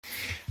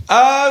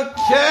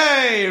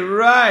Okay,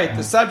 right.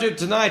 The subject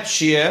tonight,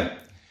 Shia.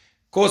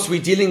 Of course,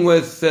 we're dealing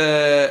with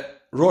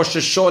Rosh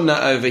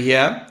Hashona over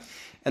here.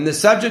 And the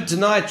subject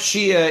tonight,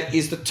 Shia,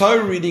 is the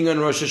Torah reading on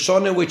Rosh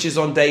Hashona, which is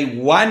on day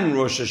 1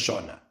 Rosh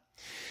Hashona.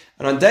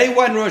 And on day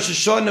 1 Rosh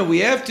Hashona, we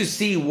have to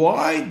see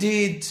why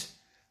did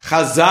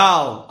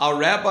Chazal, our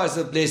rabbis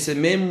of blessed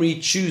memory,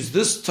 choose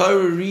this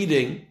Torah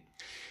reading?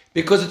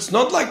 Because it's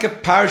not like a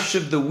parsha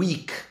of the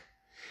week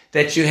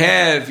that you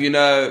have,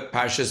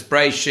 Parshas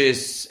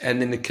Breishis,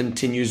 and then it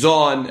continues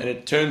on, and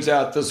it turns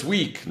out this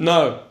week.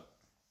 No.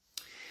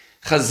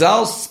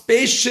 Chazal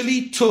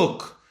specially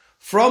took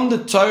from the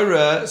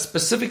Torah a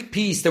specific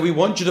piece that we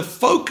want you to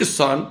focus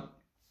on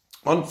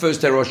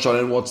first day Rosh Hashanah,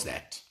 and what's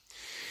that?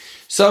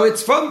 So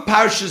it's from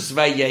Parshas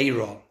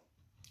Vayera,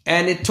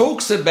 and it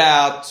talks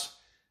about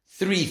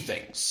 3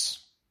 things.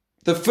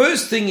 The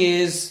first thing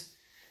is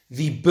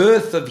the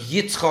birth of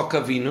Yitzchak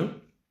Avinu.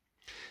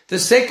 The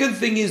second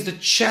thing is the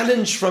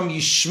challenge from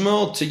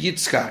Yishmael to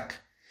Yitzchak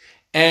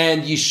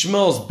and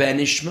Yishmael's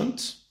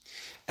banishment.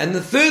 And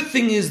the third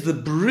thing is the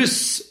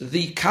bris,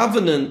 the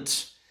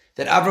covenant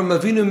that Avram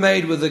Avinu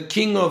made with the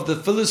king of the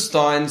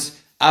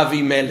Philistines,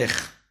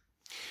 Avimelech.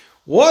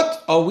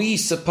 What are we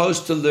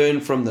supposed to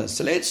learn from this?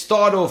 So let's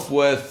start off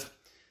with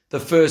the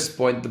first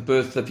point, the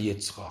birth of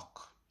Yitzchak.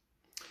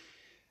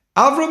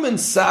 Avram and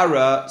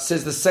Sarah,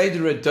 says the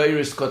Seder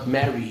Adoris, got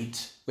married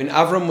when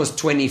Avram was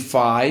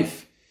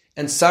 25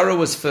 and Sarah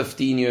was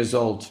 15 years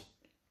old.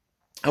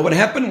 And what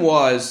happened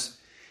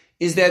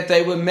is that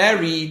they were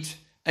married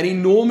an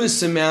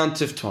enormous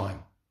amount of time.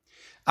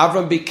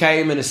 Avram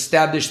became an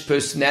established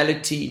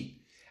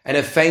personality and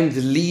a famed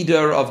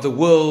leader of the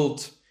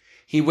world.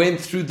 He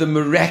went through the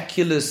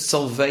miraculous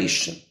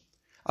salvation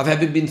of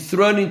having been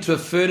thrown into a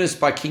furnace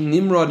by King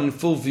Nimrod in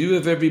full view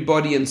of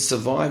everybody and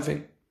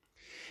surviving.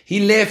 He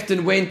left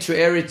and went to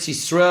Eretz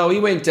Yisrael. He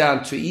went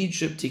down to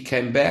Egypt. He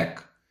came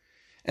back.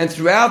 And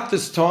throughout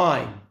this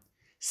time,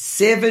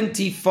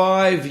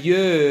 75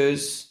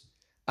 years,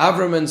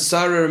 Avram and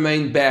Sarah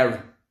remained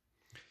barren.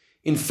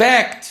 In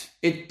fact,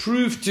 it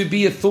proved to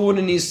be a thorn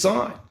in his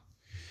side,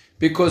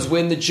 because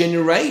when the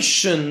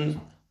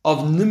generation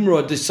of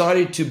Nimrod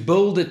decided to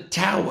build a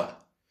tower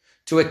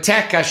to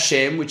attack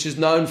Hashem, which is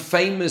known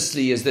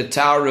famously as the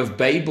Tower of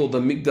Babel, the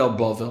Migdal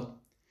Bavel,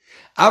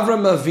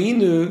 Avram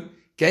Avinu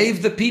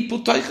gave the people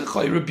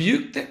teichachai,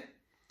 rebuked them.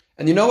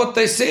 And you know what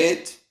they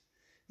said?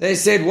 They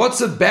said,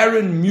 what's a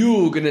barren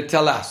mule going to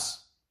tell us?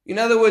 In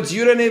other words,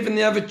 you don't even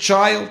have a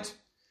child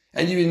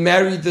and you've been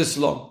married this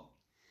long.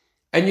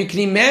 And you can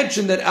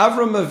imagine that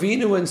Avram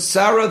Avinu and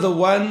Sarah are the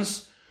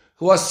ones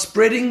who are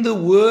spreading the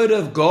word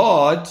of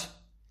God,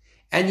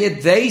 and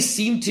yet they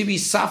seem to be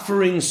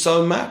suffering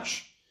so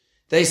much.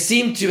 They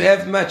seem to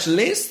have much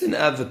less than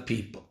other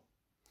people.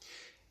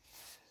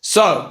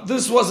 So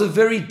this was a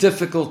very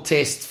difficult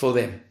test for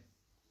them,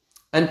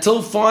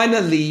 until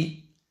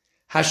finally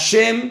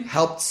Hashem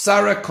helped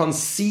Sarah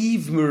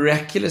conceive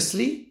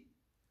miraculously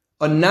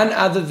on none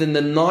other than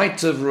the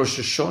night of Rosh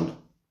Hashona.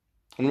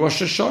 On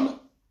Rosh Hashona,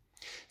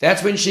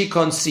 that's when she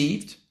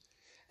conceived,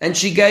 and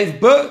she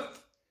gave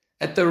birth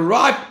at the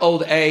ripe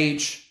old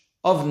age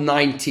of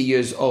 90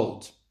 years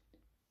old.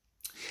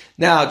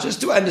 Now,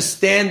 just to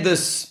understand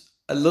this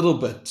a little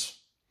bit,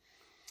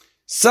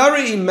 Sarah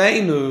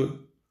Imenu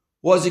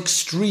was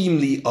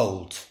extremely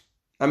old.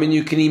 I mean,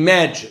 you can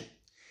imagine.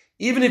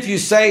 Even if you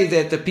say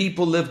that the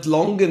people lived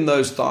long in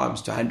those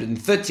times, to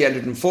 130,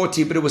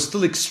 140, but it was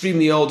still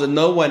extremely old and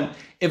no one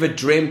ever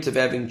dreamt of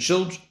having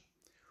children.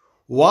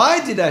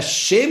 Why did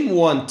Hashem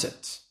want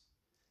it,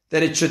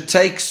 that it should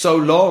take so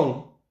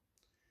long?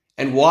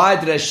 And why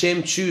did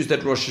Hashem choose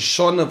that Rosh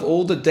Hashanah of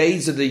all the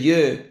days of the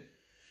year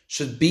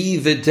should be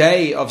the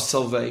day of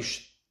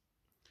salvation?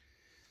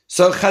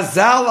 So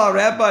Chazal, our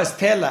rabbis,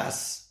 tell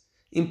us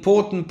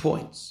important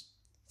points.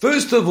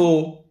 First of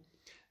all,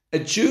 a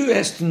Jew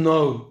has to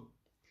know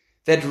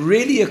that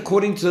really,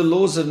 according to the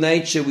laws of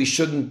nature, we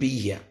shouldn't be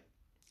here.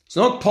 It's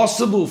not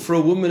possible for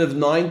a woman of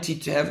 90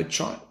 to have a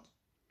child.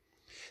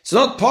 It's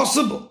not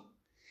possible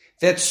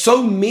that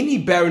so many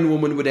barren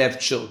women would have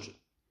children.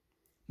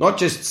 Not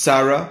just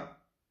Sarah,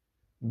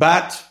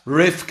 but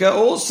Rivka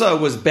also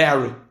was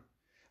barren.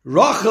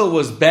 Rachel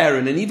was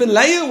barren, and even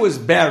Leah was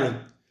barren.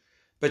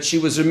 But she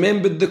was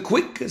remembered the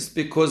quickest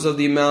because of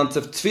the amount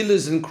of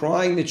tefillahs and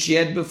crying that she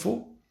had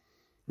before.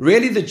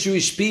 Really, the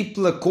Jewish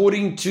people,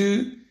 according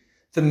to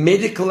the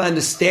medical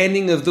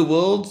understanding of the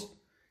world,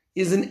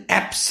 is an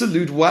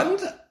absolute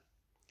wonder.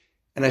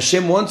 And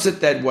Hashem wants it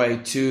that way,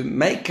 to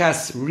make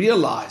us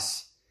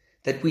realize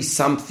that we're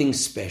something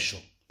special.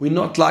 We're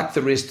not like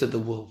the rest of the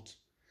world.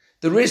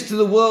 The rest of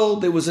the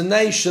world, there was a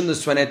nation,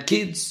 this one had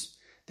kids,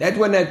 that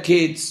one had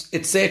kids,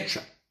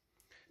 etc.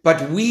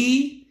 But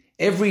we,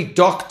 every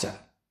doctor,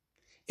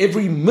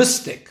 every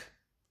mystic,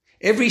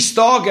 every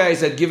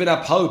stargazer had given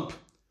up hope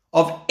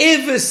of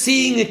ever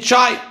seeing a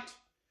child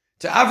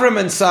to Avram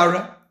and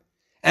Sarah.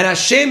 And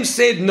Hashem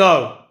said,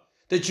 no,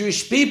 the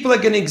Jewish people are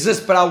going to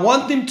exist, but I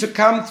want them to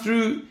come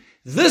through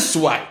this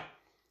way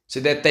so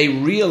that they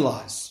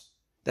realize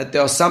that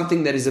there is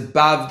something that is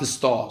above the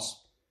stars.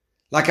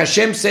 Like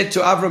Hashem said to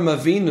Avram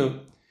Avinu,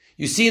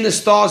 you see in the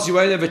stars you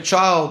won't have a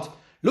child.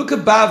 Look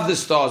above the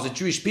stars. The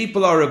Jewish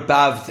people are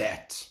above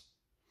that.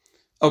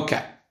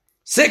 Okay.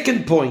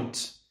 Second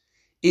point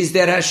is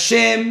that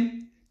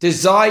Hashem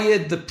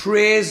desired the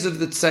prayers of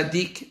the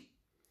tzaddik.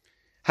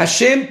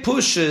 Hashem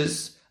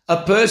pushes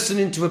a person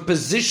into a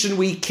position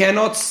where he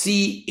cannot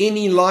see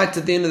any light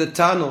at the end of the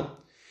tunnel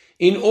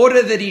in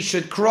order that he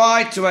should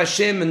cry to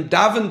Hashem and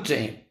daven to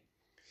him.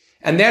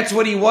 And that's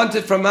what he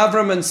wanted from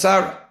Avram and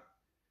Sarah.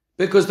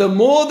 Because the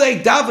more they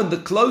davened, the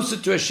closer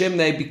to Hashem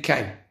they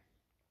became.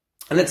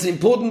 And it's an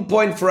important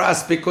point for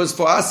us, because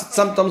for us it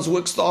sometimes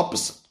works the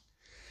opposite.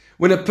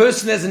 When a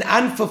person has an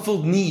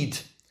unfulfilled need,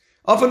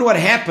 often what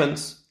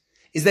happens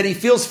is that he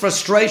feels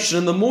frustration,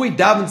 and the more he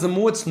davens, the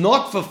more it's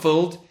not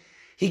fulfilled.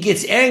 He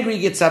gets angry,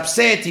 he gets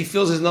upset, he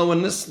feels there's no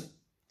one listening.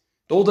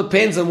 It all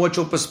depends on what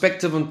your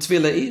perspective on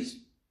tefillah is.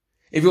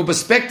 If your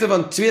perspective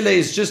on tefillah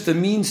is just a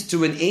means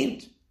to an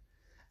end,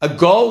 a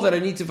goal that I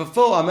need to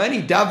fulfill, I'm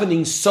only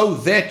davening so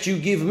that you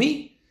give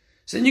me,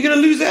 so then you're going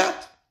to lose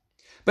out.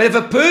 But if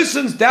a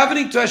person's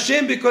davening to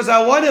Hashem because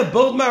I want to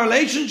build my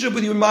relationship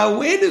with you and my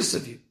awareness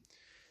of you,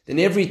 then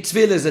every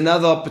tefillah is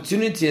another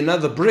opportunity,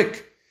 another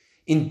brick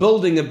in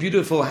building a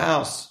beautiful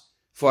house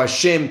for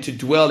Hashem to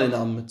dwell in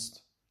our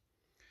midst.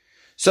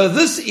 So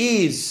this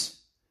is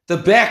the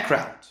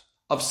background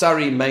of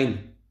Sarah Imeinu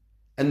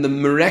and the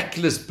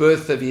miraculous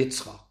birth of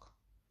Yitzchak.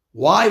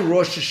 Why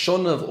Rosh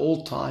Hashona of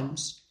all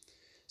times?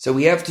 So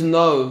we have to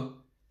know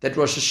that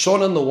Rosh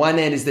Hashona on the one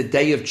hand is the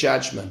day of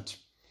judgment.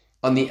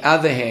 On the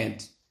other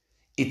hand,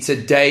 it's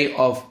a day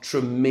of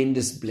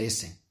tremendous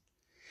blessing.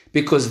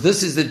 Because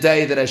this is the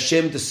day that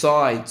Hashem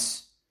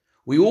decides.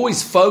 We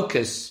always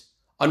focus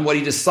on what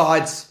He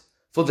decides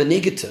for the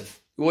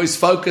negative. We always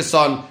focus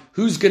on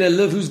who's going to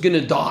live, who's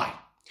going to die,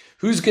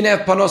 who's going to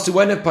have panos, who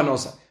won't have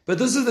panos. But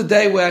this is the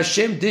day where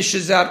Hashem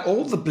dishes out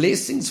all the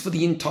blessings for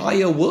the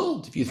entire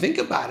world. If you think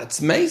about it, it's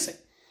amazing.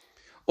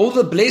 All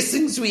the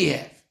blessings we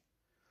have,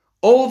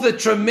 all the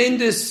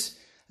tremendous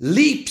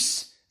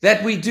leaps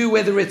that we do,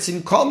 whether it's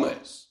in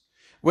commerce,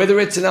 whether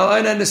it's in our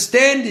own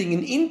understanding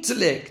and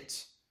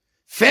intellect,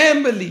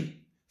 family,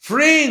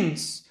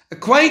 friends,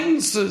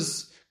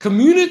 acquaintances,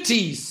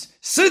 communities,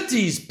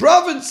 cities,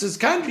 provinces,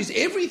 countries,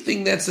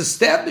 everything that's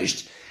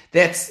established,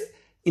 that's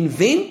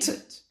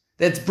invented,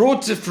 that's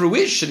brought to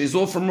fruition is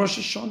all from Rosh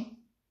Hashona.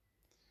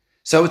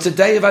 So it's a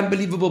day of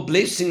unbelievable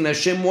blessing, and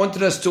Hashem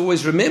wanted us to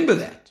always remember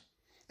that.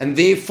 And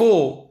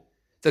therefore,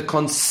 the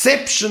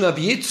conception of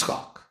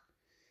Yitzchak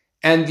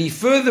and the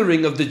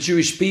furthering of the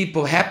Jewish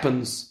people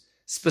happens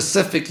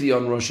specifically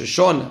on Rosh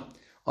Hashona,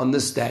 on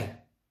this day.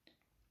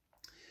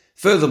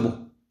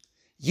 Furthermore,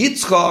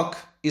 Yitzchak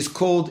is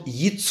called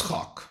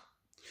Yitzchak.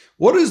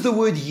 What does the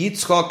word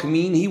Yitzchak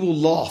mean? He will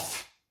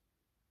laugh.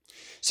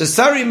 So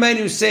Sarah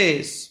Imeinu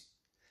says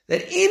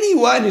that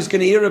anyone who's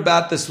going to hear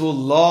about this will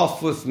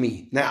laugh with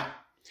me. Now,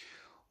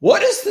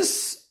 what is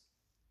this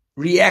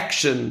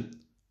reaction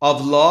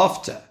of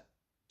laughter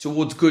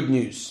towards good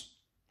news?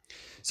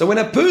 So when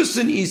a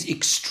person is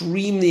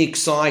extremely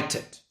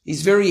excited,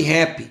 he's very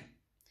happy,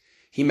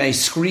 he may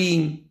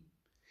scream,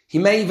 he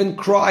may even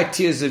cry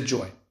tears of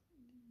joy.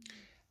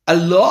 A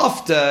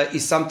laughter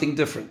is something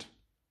different.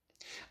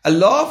 A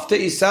laughter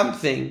is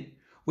something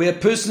where a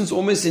person's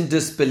almost in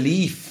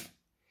disbelief.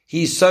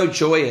 He's so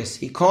joyous,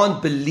 he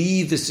can't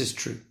believe this is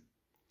true.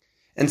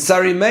 And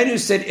Sarah Imeinu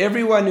said,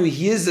 everyone who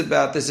hears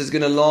about this is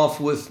going to laugh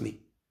with me.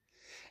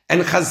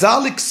 And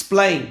Chazal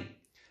explain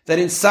that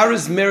in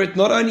Sarah's merit,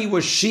 not only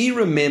was she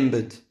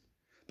remembered,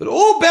 but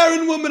all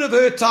barren women of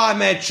her time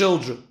had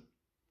children,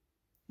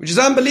 which is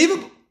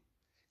unbelievable,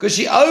 because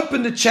she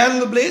opened a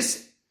channel of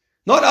blessing.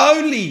 Not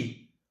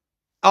only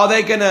are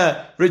they going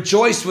to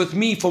rejoice with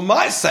me for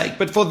my sake,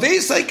 but for their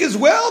sake as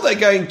well, they're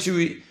going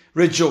to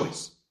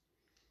rejoice.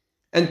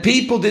 And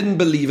people didn't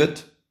believe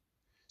it.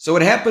 So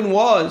what happened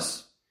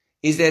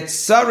is that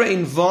Sarah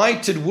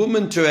invited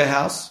women to her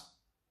house,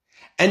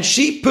 and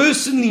she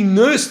personally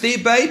nursed their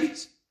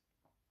babies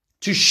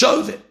to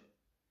show them.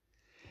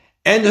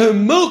 And her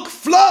milk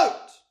flowed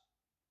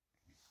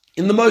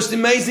in the most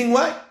amazing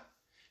way,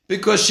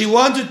 because she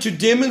wanted to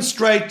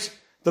demonstrate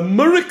the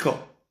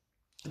miracle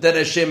that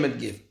Hashem had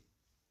given.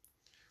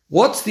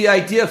 What's the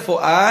idea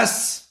for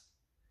us?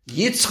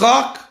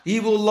 Yitzchak, he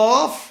will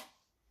laugh.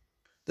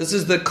 This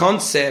is the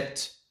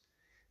concept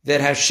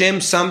that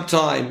Hashem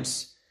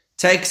sometimes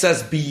takes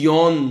us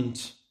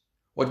beyond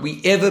what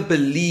we ever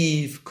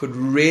believe could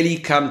really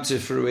come to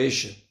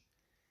fruition.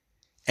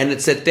 And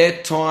it's at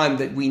that time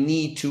that we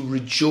need to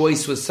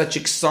rejoice with such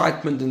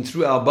excitement and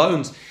through our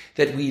bones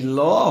that we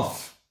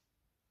laugh.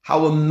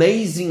 How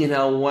amazing and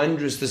how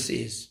wondrous this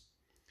is.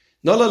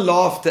 Not a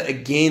laughter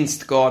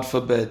against, God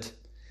forbid,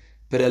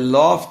 but a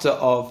laughter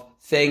of,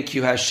 thank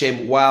you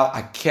Hashem, wow,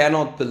 I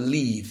cannot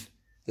believe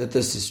that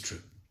this is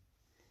true.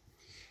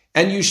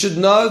 And you should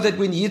know that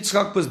when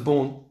Yitzchak was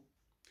born,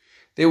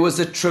 there was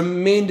a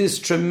tremendous,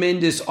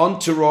 tremendous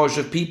entourage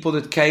of people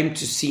that came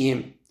to see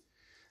him.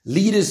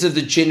 Leaders of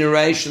the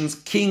generations,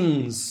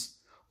 kings,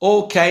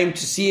 all came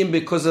to see him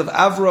because of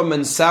Avram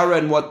and Sarah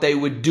and what they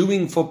were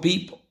doing for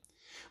people,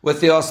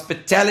 with their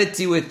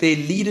hospitality, with their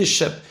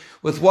leadership,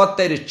 with what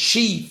they'd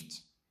achieved.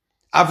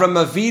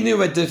 Avram Avinu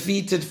had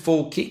defeated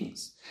 4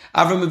 kings.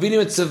 Avram Avinu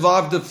had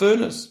survived the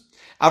furnace.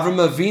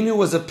 Avram Avinu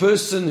was a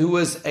person who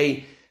was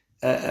a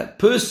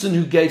person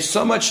who gave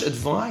so much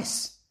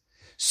advice,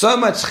 so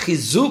much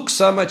chizuk,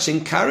 so much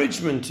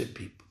encouragement to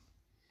people,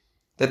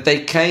 that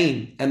they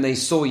came and they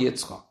saw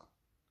Yitzchak.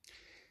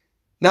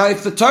 Now,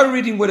 if the Torah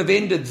reading would have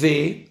ended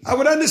there, I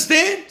would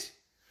understand.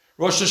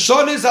 Rosh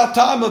Hashona is our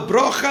time of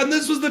bracha, and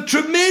this was the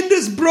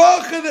tremendous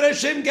bracha that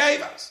Hashem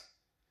gave us.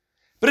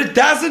 But it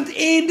doesn't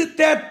end at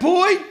that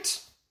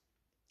point.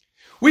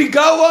 We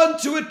go on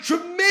to a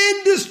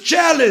tremendous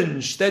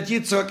challenge that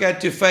Yitzchak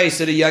had to face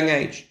at a young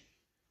age.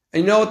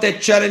 And you know what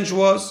that challenge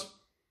was?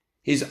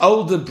 His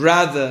older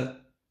brother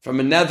from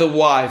another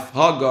wife,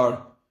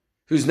 Hagar,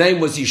 whose name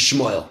was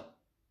Yishmael.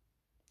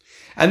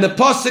 And the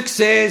Pasuk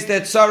says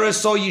that Sarah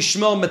saw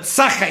Yishmael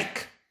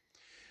mitzachek.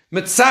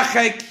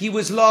 Mitzachek, he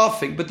was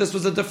laughing, but this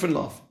was a different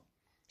laugh.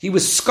 He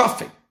was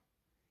scoffing.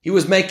 He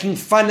was making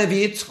fun of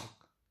Yitzchak.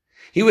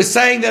 He was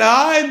saying that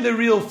I'm the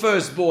real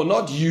firstborn,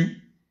 not you.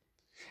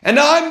 And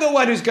I'm the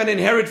one who's going to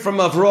inherit from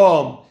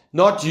Avraham,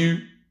 not you.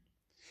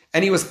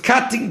 And he was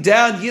cutting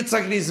down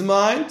Yitzchak in his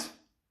mind,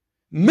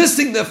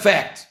 missing the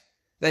fact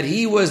that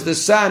he was the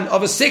son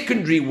of a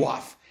secondary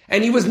wife.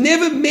 And he was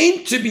never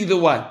meant to be the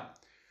one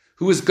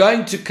who was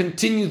going to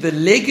continue the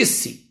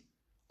legacy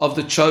of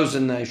the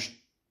chosen nation.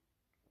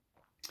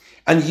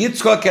 And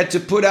Yitzchak had to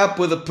put up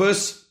with a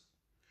person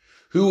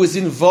who was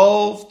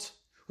involved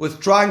with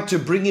trying to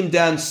bring him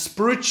down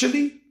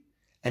spiritually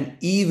and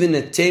even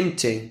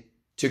attempting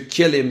to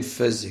kill him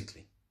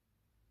physically.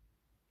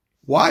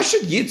 Why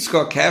should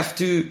Yitzchak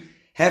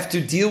have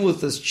to deal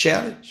with this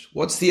challenge?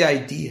 What's the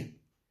idea?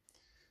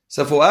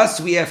 So for us,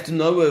 we have to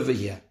know over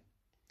here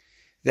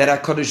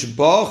that HaKadosh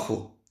Baruch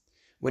Hu,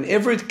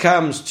 whenever it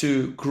comes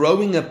to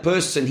growing a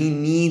person, he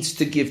needs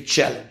to give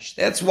challenge.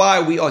 That's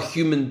why we are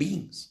human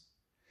beings.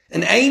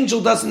 An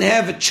angel doesn't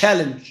have a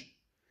challenge.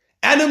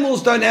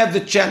 Animals don't have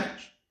the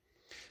challenge.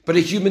 But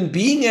a human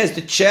being has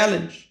the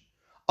challenge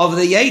of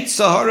the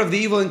Yetzer Hara, of the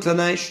evil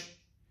inclination,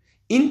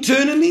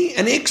 internally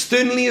and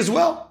externally as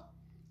well.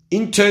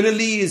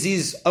 Internally is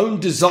his own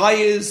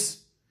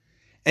desires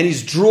and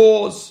his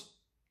draws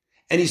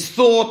and his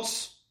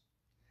thoughts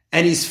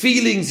and his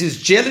feelings,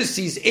 his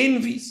jealousies,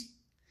 envies.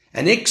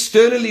 And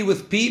externally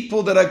with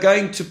people that are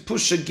going to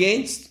push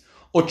against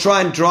or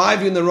try and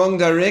drive you in the wrong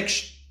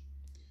direction.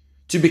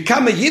 To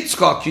become a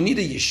Yitzchak, you need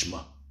a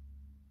Yishma.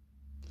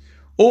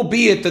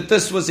 Albeit that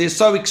this was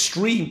so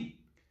extreme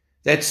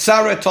that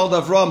Sarah told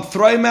Avram,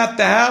 throw him out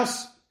the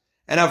house.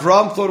 And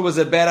Avram thought it was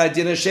a bad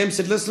idea. And Hashem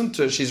said, listen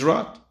to her, she's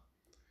right.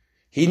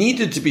 He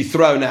needed to be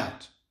thrown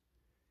out.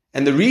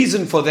 And the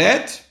reason for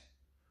that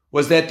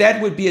was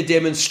that would be a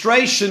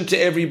demonstration to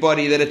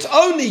everybody that it's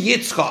only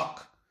Yitzchak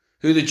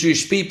who the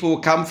Jewish people will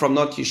come from,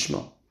 not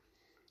Yishmael.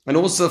 And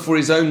also for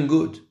his own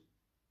good.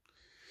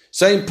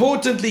 So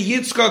importantly,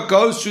 Yitzchak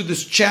goes through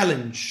this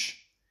challenge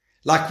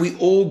like we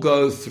all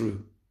go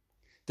through.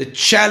 The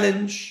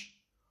challenge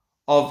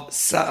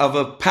of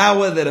a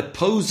power that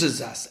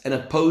opposes us and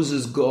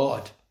opposes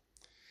God.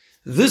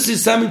 This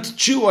is something to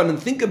chew on and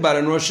think about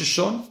in Rosh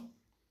Hashona,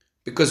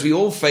 because we're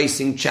all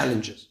facing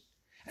challenges.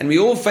 And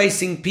we're all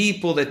facing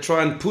people that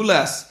try and pull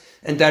us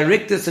and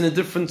direct us in a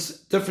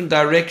different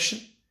direction.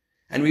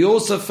 And we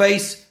also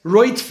face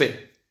roitfim,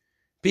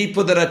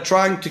 people that are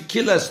trying to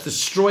kill us,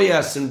 destroy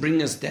us, and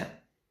bring us down.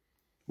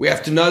 We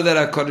have to know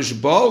that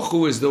HaKadosh Baruch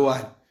Hu is the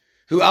one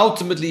who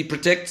ultimately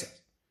protects us.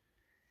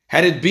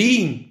 Had it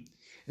been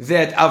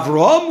that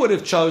Avraham would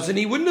have chosen,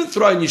 he wouldn't have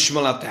thrown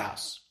Yishmael out the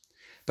house.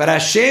 But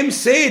Hashem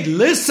said,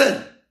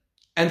 listen,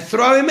 and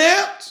throw him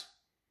out.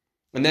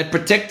 And that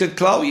protected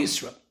Klal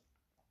Yisrael.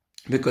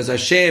 Because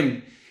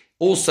Hashem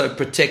also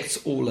protects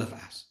all of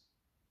us.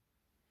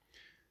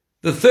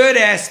 The third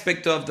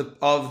aspect of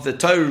the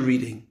Torah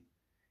reading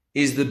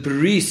is the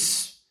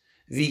bris,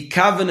 the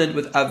covenant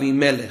with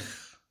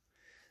Avimelech.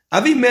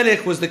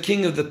 Avimelech was the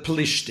king of the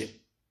Plishtim,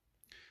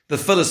 the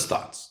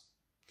Philistines.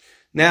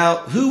 Now,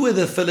 who were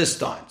the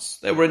Philistines?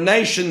 They were a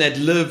nation that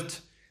lived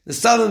in the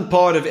southern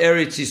part of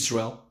Eretz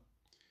Yisrael.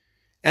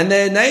 And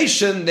they're a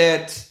nation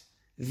that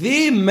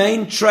their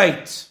main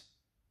trait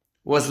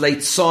was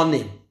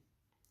leitzonim.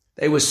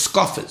 They were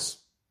scoffers.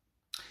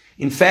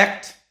 In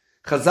fact,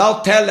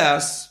 Chazal tell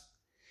us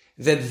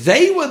that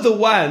they were the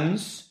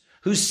ones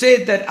who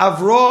said that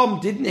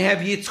Avraham didn't have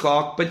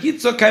Yitzchak, but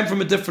Yitzchak came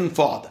from a different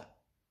father.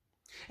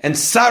 And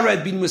Sarah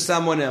had been with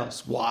someone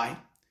else. Why?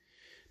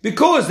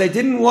 Because they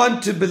didn't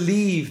want to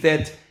believe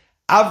that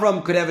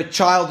Avram could have a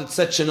child at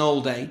such an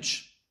old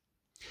age.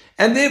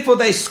 And therefore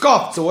they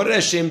scoffed. So what did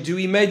Hashem do?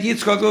 He made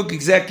Yitzchak look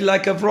exactly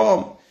like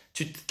Avram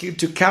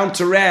to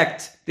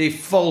counteract their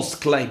false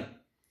claim.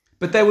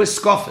 But they were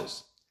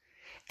scoffers.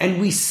 And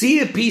we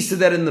see a piece of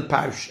that in the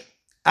parasha.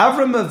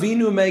 Avram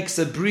Avinu makes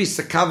a bris,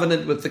 a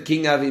covenant with the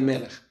king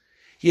Avimelech.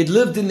 He had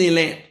lived in their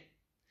land.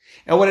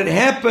 And what had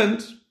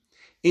happened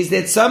is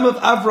that some of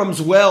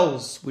Avram's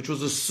wells, which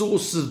was a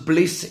source of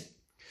blessing,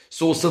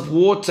 source of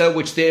water,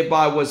 which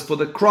thereby was for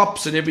the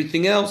crops and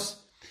everything else.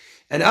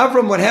 And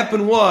Avram, what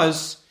happened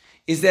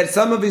is that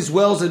some of his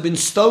wells had been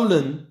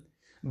stolen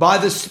by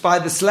the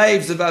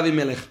slaves of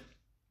Avimelech.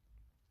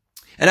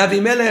 And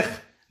Avimelech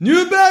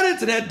knew about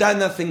it and had done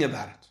nothing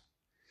about it.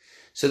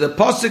 So the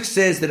Pasuk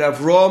says that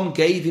Avram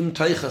gave him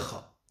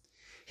teichacha.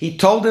 He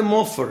told him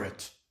off for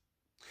it.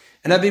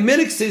 And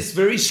Avimelech says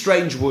very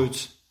strange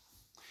words.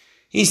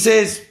 He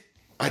says,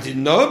 I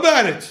didn't know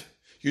about it.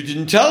 You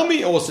didn't tell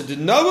me. I also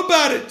didn't know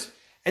about it.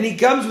 And he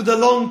comes with a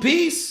long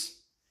piece,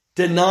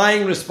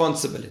 denying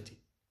responsibility.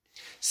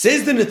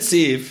 Says the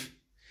Netziv,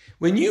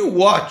 when you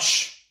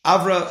watch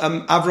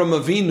Avram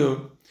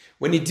Avinu,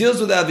 when he deals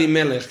with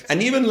Avimelech,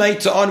 and even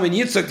later on when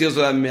Yitzchak deals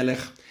with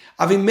Avimelech,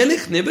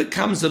 Avimelech never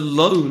comes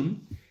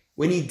alone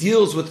when he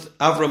deals with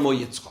Avram or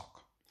Yitzchak.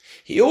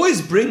 He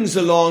always brings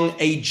along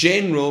a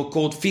general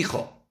called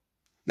Fichol.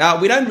 Now,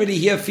 we don't really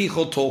hear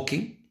Fichol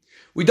talking.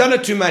 We don't know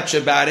too much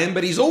about him,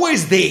 but he's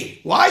always there.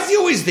 Why is he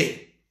always there?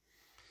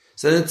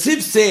 So the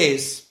Tziv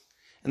says,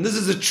 and this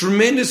is a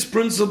tremendous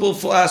principle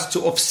for us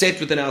to offset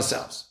within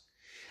ourselves.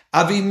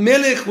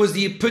 Avimelech was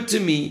the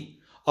epitome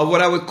of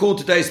what I would call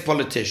today's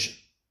politician.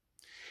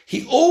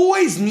 He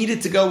always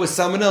needed to go with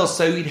someone else,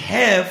 so he'd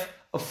have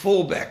a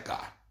fallback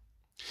guy.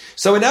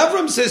 So when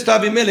Avram says to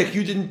Avimelech,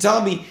 you didn't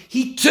tell me,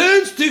 he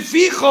turns to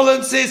Fichol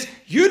and says,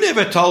 you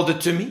never told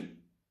it to me.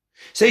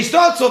 So he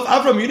starts off,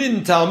 Avram, you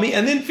didn't tell me,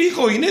 and then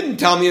Fichol, you didn't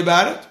tell me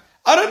about it.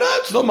 I don't know,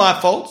 it's not my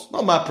fault, it's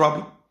not my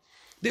problem.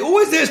 There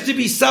always has to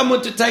be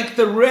someone to take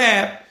the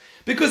rap,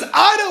 because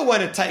I don't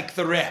want to take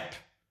the rap.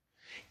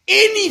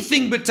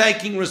 Anything but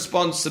taking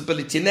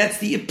responsibility, and that's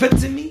the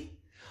epitome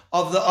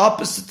of the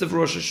opposite of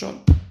Rosh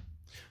Hashona.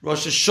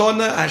 Rosh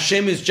Hashona,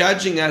 Hashem is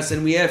judging us,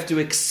 and we have to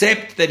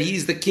accept that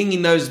He's the King, He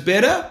knows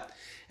better,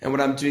 and what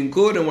I'm doing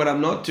good and what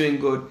I'm not doing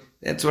good,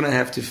 that's what I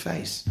have to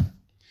face.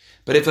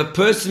 But if a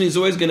person is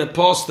always going to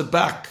pass the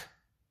buck,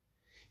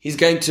 he's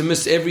going to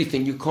miss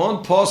everything. You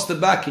can't pass the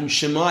buck in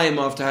Shemayim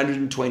after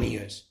 120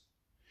 years.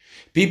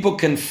 People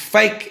can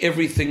fake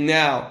everything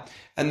now,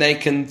 and they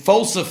can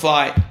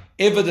falsify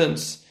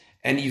evidence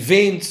and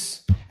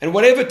events and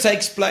whatever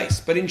takes place.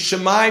 But in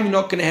Shemayim, you're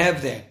not going to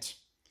have that.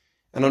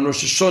 And on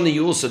Rosh Hashona,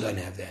 you also don't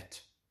have that.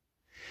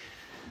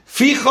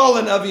 Fichol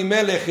and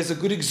Avimelech is a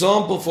good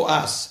example for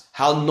us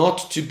how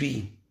not to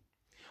be.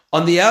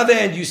 On the other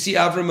hand, you see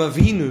Avram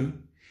Avinu,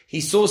 he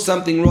saw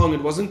something wrong.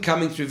 It wasn't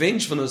coming through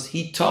vengefulness.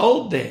 He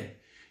told them,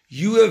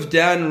 you have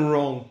done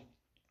wrong.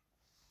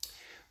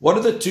 What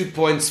are the 2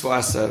 points for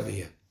us over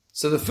here?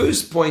 So the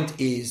first point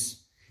is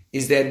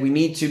that we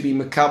need to be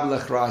Mekabel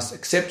Achras,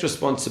 accept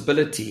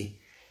responsibility.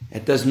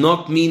 It does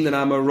not mean that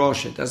I'm a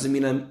Rosh. It doesn't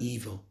mean I'm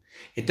evil.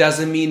 It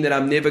doesn't mean that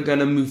I'm never going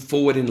to move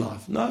forward in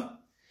life. No.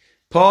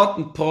 Part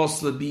and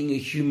parcel of being a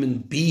human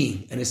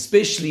being, and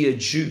especially a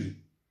Jew,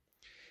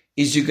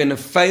 is you're going to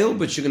fail,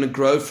 but you're going to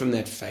grow from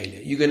that failure.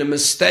 You're going to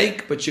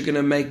mistake, but you're going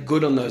to make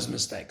good on those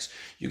mistakes.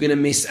 You're going to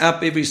mess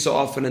up every so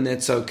often, and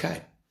that's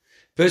okay.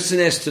 Person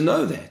has to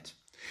know that.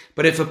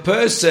 But if a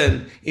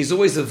person is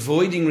always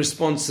avoiding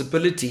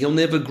responsibility, he'll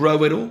never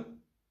grow at all.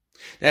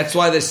 That's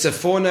why the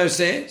Sephono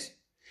says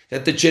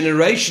that the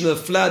generation of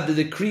the flood, the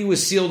decree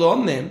was sealed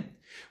on them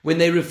when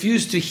they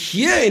refused to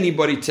hear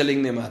anybody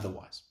telling them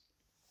otherwise.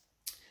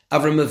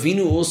 Avram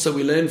Avinu also,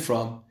 we learn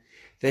from,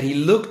 that he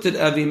looked at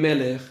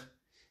Avimelech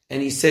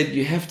and he said,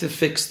 you have to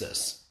fix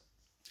this.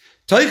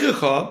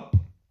 Teichacha,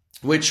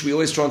 which we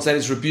always translate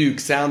as rebuke,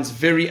 sounds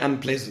very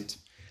unpleasant.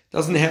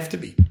 Doesn't have to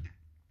be.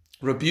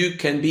 Rebuke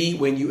can be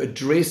when you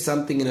address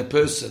something in a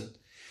person,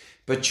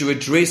 but you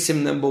address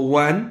him, number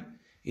one,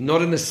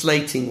 not in a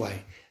slating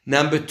way.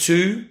 Number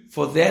two,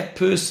 for that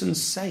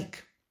person's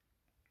sake.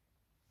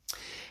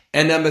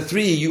 And number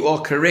three, you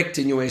are correct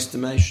in your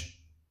estimation.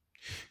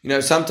 You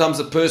know, sometimes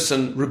a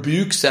person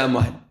rebukes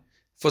someone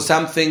for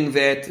something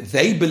that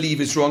they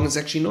believe is wrong. It's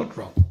actually not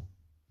wrong,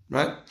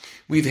 right?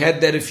 We've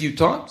had that a few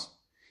times.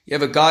 You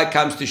have a guy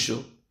comes to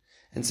shul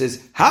and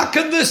says, how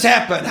can this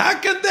happen? How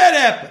can that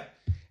happen?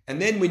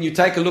 And then when you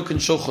take a look in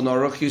Shulchan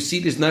Aruch, you see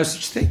there's no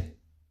such thing.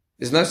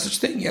 There's no such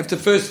thing. You have to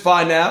first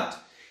find out,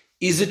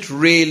 is it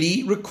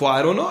really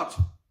required or not?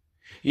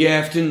 You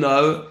have to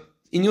know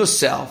in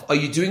yourself, are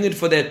you doing it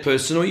for that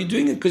person, or are you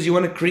doing it because you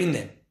want to cream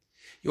them?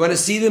 You want to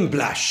see them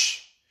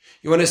blush.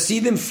 You want to see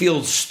them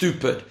feel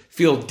stupid,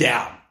 feel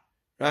down,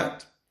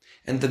 right?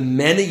 And the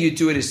manner you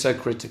do it is so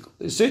critical.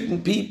 There's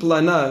certain people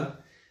I know,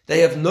 they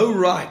have no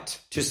right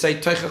to say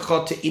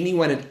teichacha to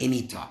anyone at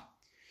any time.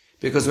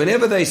 Because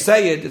whenever they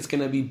say it, it's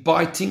going to be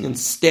biting and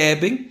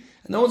stabbing,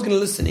 and no one's going to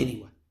listen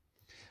anyway.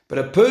 But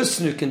a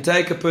person who can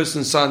take a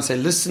person's side and say,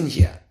 listen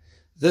here,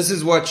 this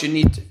is what you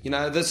need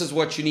to, this is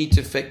what you need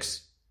to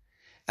fix.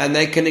 And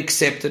they can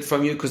accept it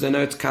from you because they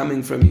know it's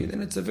coming from you,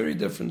 then it's a very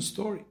different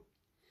story.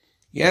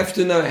 You have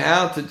to know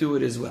how to do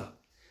it as well.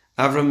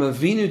 Avram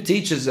Avinu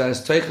teaches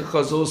us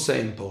teichacha is also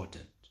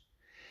important.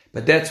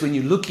 But that's when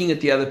you're looking at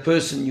the other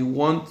person, you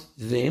want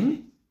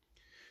them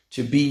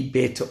to be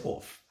better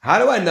off. How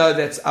do I know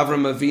that's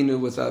Avram Avinu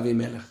with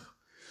Avimelech?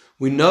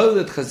 We know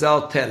that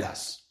Chazal tell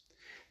us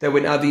that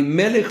when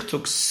Avimelech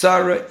took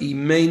Sarah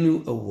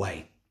Imenu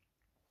away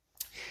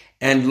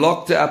and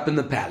locked her up in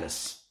the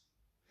palace,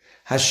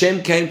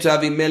 Hashem came to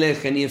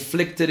Avimelech and he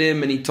afflicted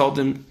him and he told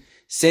him,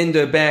 send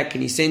her back,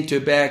 and he sent her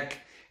back.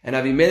 And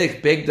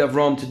Avimelech begged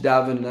Avram to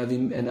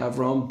daven, and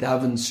Avram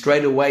davened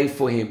straight away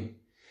for him.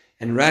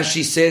 And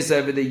Rashi says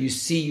over there, you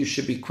see, you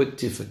should be quick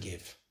to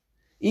forgive.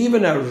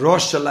 Even a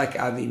Rosh like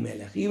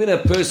Avimelech, even a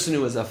person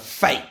who was a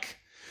fake,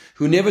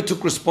 who never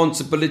took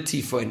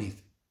responsibility for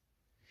anything,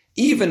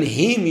 even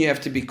him you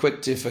have to be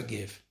quick to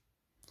forgive.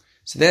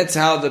 So that's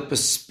how the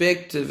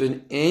perspective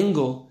and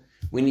angle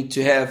we need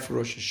to have for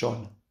Rosh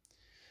Hashona.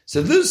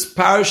 So this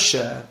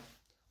parsha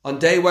on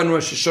day one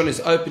Rosh Hashona is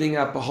opening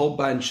up a whole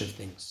bunch of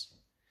things.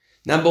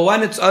 Number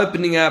one, it's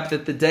opening up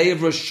that the day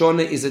of Rosh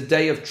Hashona is a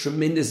day of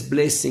tremendous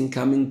blessing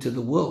coming to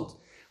the world.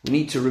 We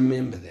need to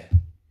remember that.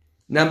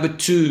 Number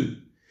two,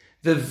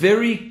 the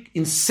very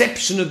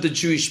inception of the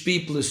Jewish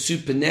people is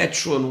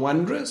supernatural and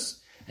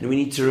wondrous, and we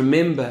need to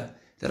remember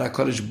that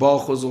HaKadosh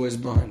Baruch Hu is always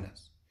behind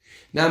us.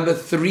 Number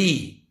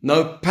three,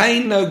 no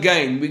pain, no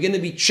gain. We're going to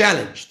be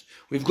challenged.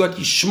 We've got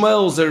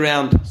Yishmaels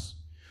around us,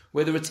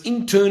 whether it's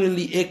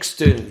internally,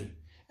 externally,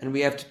 and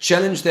we have to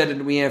challenge that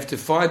and we have to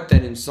fight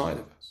that inside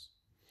of us.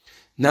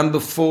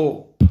 Number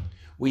four,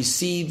 we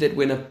see that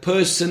when a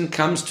person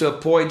comes to a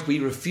point where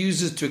he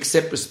refuses to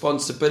accept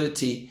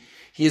responsibility,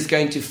 he is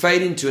going to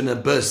fade into an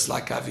abyss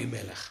like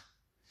Avimelech.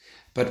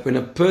 But when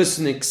a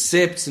person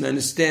accepts and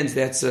understands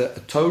that's a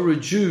Torah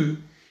Jew,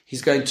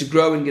 he's going to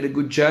grow and get a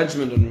good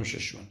judgment on Rosh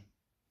Hashanah.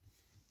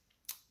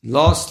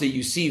 Lastly,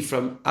 you see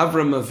from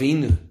Avram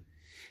Avinu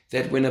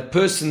that when a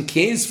person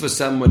cares for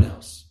someone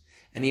else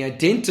and he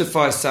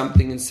identifies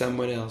something in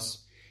someone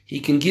else, he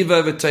can give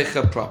over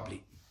teicha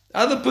properly. The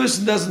other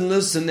person doesn't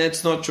listen,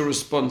 that's not your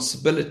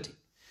responsibility.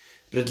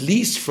 But at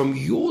least from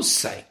your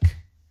sake,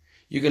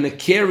 you're going to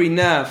care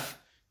enough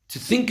to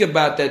think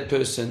about that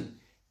person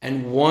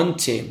and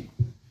want him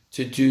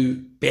to do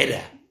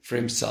better for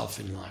himself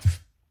in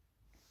life.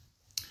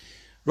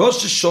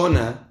 Rosh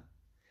Hashona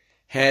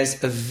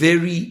has a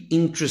very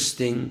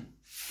interesting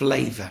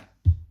flavor.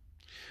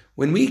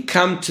 When we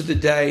come to the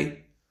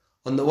day,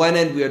 on the one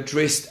hand we are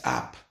dressed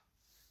up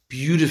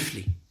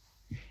beautifully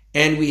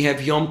and we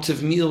have Yom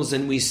Tov meals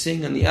and we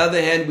sing. On the other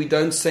hand, we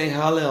don't say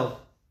Hallel.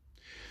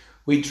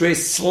 We dress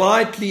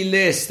slightly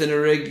less than a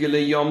regular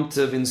Yom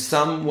Tov in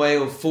some way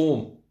or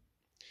form.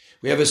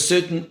 We have a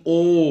certain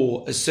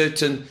awe, a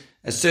certain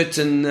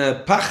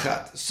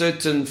pachat, a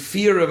certain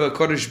fear of a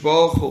Kodesh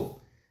Baruch Hu.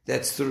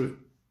 That's true.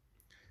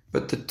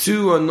 But the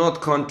two are not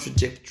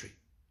contradictory.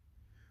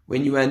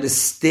 When you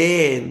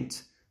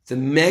understand the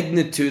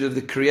magnitude of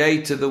the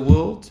Creator of the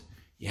world,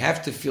 you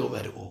have to feel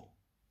that awe.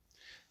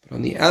 But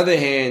on the other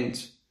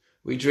hand,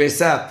 we dress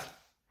up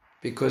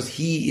because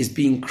He is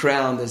being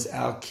crowned as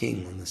our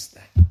King on this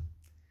day.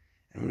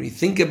 And when we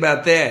think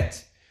about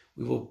that,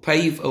 we will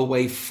pave a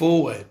way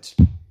forward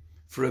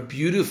for a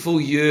beautiful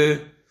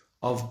year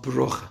of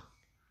Brucha.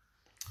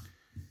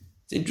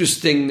 It's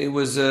interesting, there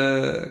was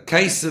a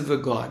case of a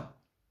guy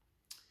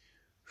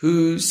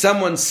who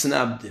someone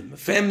snubbed him, a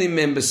family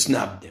member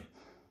snubbed him.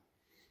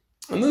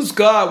 And this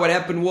guy, what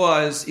happened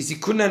was, he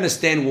couldn't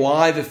understand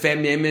why the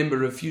family member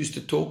refused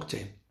to talk to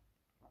him.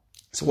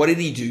 So what did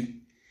he do?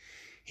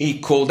 He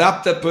called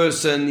up the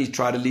person, he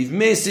tried to leave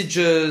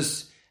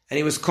messages, and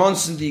he was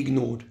constantly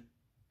ignored.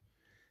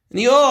 And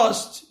he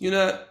asked,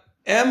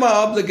 am I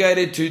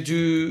obligated to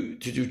do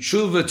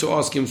tshuva, to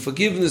ask him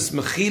forgiveness,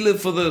 mechila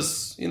for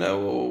this?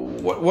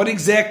 What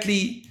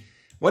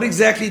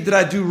exactly did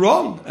I do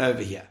wrong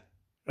over here?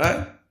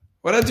 Right?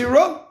 What did I do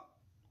wrong?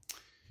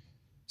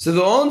 So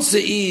the answer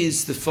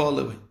is the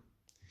following.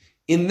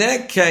 In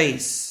that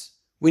case,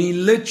 when he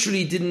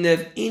literally didn't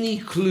have any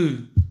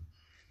clue,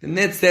 then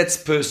that's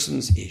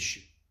person's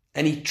issue.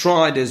 And he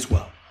tried as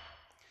well.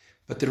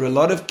 But there are a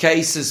lot of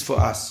cases for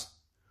us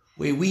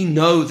where we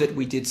know that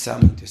we did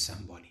something to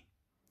somebody.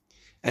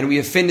 And we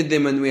offended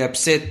them and we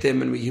upset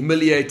them and we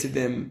humiliated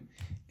them.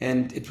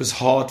 And it was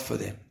hard for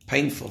them,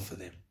 painful for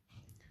them.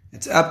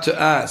 It's up to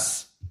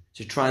us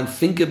to try and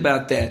think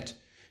about that,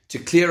 to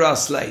clear our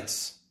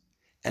slates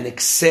and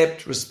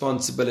accept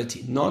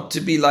responsibility. Not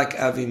to be like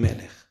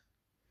Avimelech,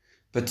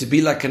 but to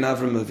be like an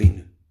Avram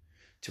Avinu.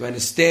 To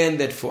understand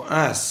that for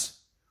us,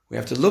 we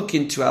have to look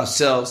into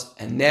ourselves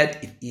and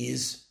that it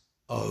is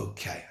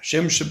okay.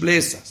 Hashem should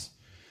bless us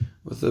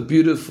with a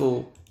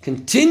beautiful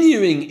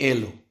continuing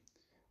Elul,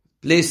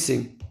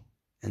 blessing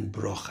and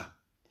brocha.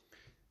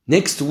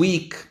 Next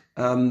week,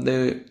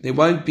 there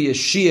won't be a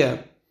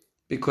Shia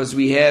because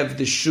we have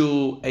the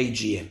Shul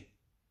AGM.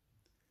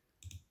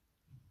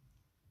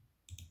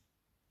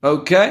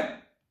 Okay?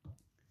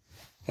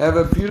 Have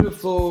a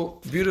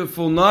beautiful,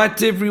 beautiful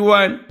night,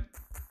 everyone.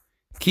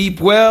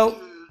 Keep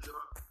well.